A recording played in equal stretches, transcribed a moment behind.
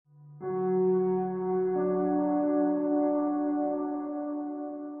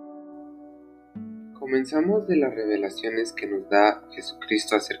Comenzamos de las revelaciones que nos da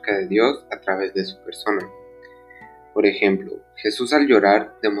Jesucristo acerca de Dios a través de su persona. Por ejemplo, Jesús al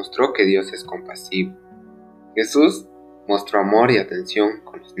llorar demostró que Dios es compasivo. Jesús mostró amor y atención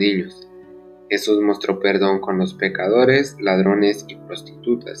con los niños. Jesús mostró perdón con los pecadores, ladrones y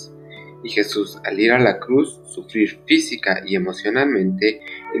prostitutas. Y Jesús, al ir a la cruz, sufrir física y emocionalmente,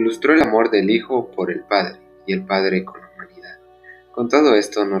 ilustró el amor del Hijo por el Padre y el Padre con la humanidad. Con todo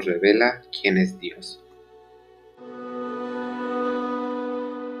esto nos revela quién es Dios.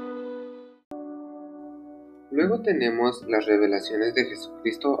 Luego tenemos las revelaciones de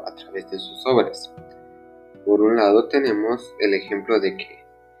Jesucristo a través de sus obras. Por un lado tenemos el ejemplo de que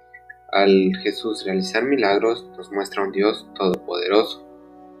al Jesús realizar milagros nos muestra un Dios todopoderoso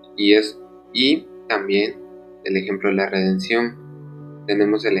y también el ejemplo de la redención.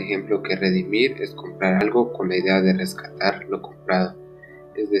 Tenemos el ejemplo que redimir es comprar algo con la idea de rescatar lo comprado,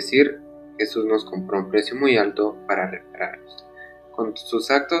 es decir, Jesús nos compró a un precio muy alto para repararnos. Con sus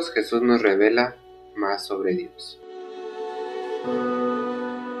actos Jesús nos revela más sobre Dios.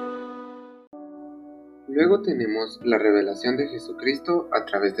 Luego tenemos la revelación de Jesucristo a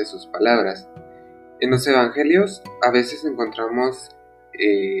través de sus palabras. En los evangelios a veces encontramos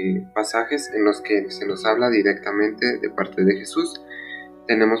pasajes en los que se nos habla directamente de parte de Jesús.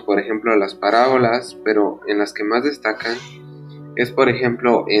 Tenemos por ejemplo las parábolas, pero en las que más destacan es por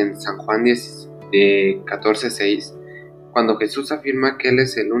ejemplo en San Juan 14:6, cuando Jesús afirma que Él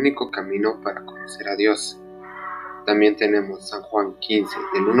es el único camino para conocer a Dios. También tenemos San Juan 15,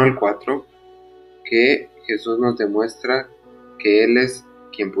 del 1 al 4, que Jesús nos demuestra que Él es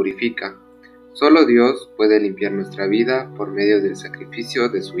quien purifica. Solo Dios puede limpiar nuestra vida por medio del sacrificio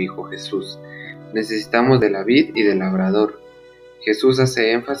de su Hijo Jesús. Necesitamos de la vid y del labrador. Jesús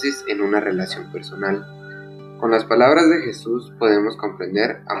hace énfasis en una relación personal. Con las palabras de Jesús podemos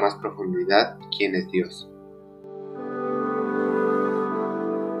comprender a más profundidad quién es Dios.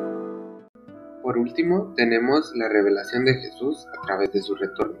 Por último, tenemos la revelación de Jesús a través de su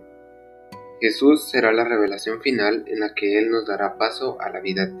retorno. Jesús será la revelación final en la que Él nos dará paso a la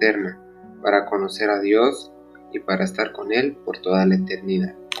vida eterna, para conocer a Dios y para estar con Él por toda la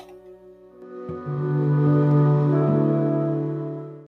eternidad.